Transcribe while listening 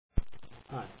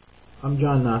I'm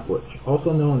John Knockwich,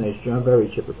 also known as John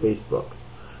Berrychip at Facebook.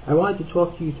 I wanted to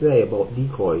talk to you today about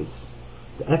decoys.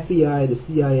 The FBI, the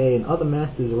CIA, and other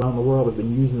masters around the world have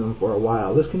been using them for a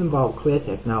while. This can involve clear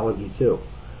technology too,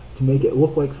 to make it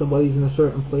look like somebody's in a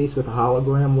certain place with a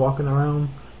hologram walking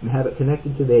around and have it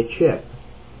connected to their chip.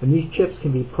 And these chips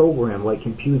can be programmed like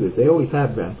computers. They always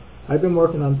have been. I've been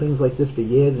working on things like this for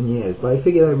years and years, but I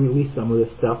figured I'd release some of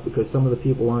this stuff because some of the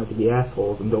people want it to be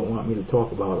assholes and don't want me to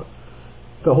talk about it.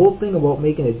 The whole thing about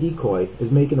making a decoy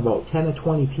is making about 10 or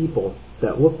 20 people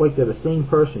that look like they're the same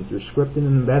person through scripting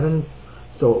and embeddings,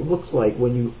 so it looks like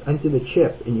when you enter the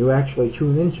chip and you actually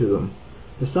tune into them,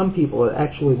 for some people it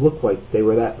actually looked like they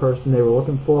were that person they were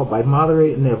looking for. By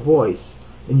moderating their voice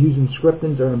and using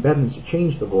scriptings or embeddings to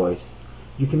change the voice,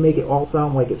 you can make it all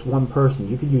sound like it's one person.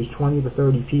 You could use 20 to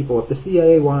 30 people. If the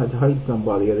CIA wanted to hide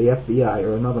somebody, or the FBI,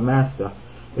 or another master,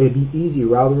 it'd be easy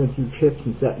routing through chips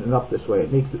and setting it up this way.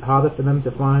 It makes it harder for them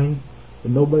to find,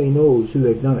 and nobody knows who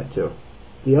they've done it to.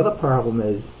 The other problem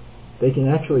is they can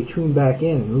actually tune back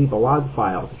in and leave a log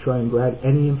file to try and grab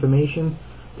any information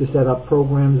to set up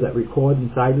programs that record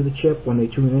inside of the chip when they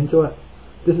tune into it.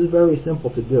 This is very simple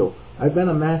to do. I've been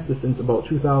a master since about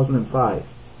 2005.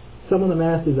 Some of the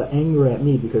masters are angry at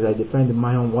me because I defended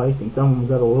my own wife, and some of them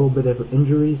got a little bit of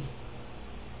injuries.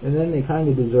 And then they kind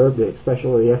of deserved it,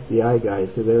 especially the FBI guys,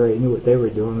 because they already knew what they were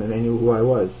doing and they knew who I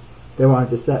was. They wanted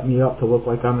to set me up to look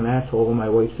like I'm an asshole and my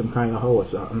wife's some kind of hoe or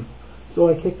something. So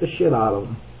I kicked the shit out of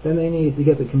them. Then they needed to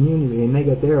get the community, and they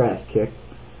got their ass kicked.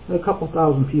 And a couple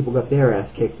thousand people got their ass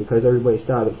kicked because everybody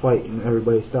started fighting and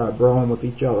everybody started brawling with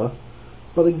each other.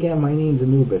 But again, my name's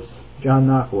Anubis, John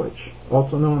Knockwich,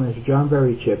 also known as John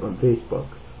Berrychip on Facebook.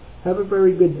 Have a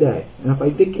very good day, and if I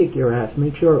did kick your ass,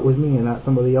 make sure it was me and not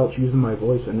somebody else using my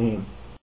voice or name.